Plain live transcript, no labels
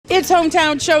It's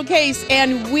Hometown Showcase,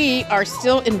 and we are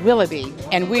still in Willoughby,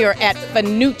 and we are at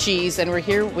Fanucce's, and we're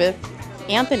here with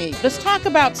Anthony. Let's talk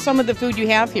about some of the food you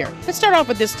have here. Let's start off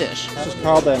with this dish. This is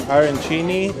called an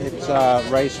arancini. It's a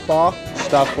rice ball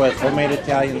stuffed with homemade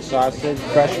Italian sausage,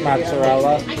 fresh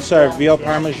mozzarella. This is our veal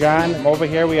parmesan. Over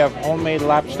here we have homemade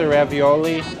lobster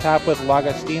ravioli, topped with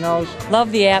langostinos.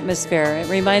 Love the atmosphere. It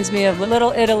reminds me of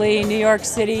Little Italy, New York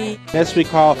City. This we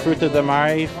call fruta di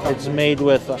mare. It's made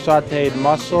with sauteed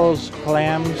mussels,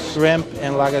 clams, shrimp,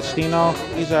 and langostino.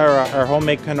 These are our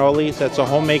homemade cannolis. That's a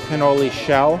homemade cannoli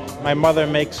shell. My mother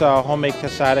makes a homemade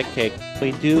cassata cake.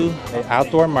 We do an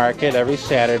outdoor market every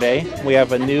Saturday. We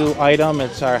have a new item.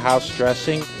 It's our house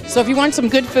dressing. So if you want some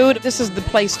good food, this is the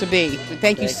place to be.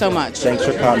 Thank you so much. Thanks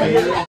for coming.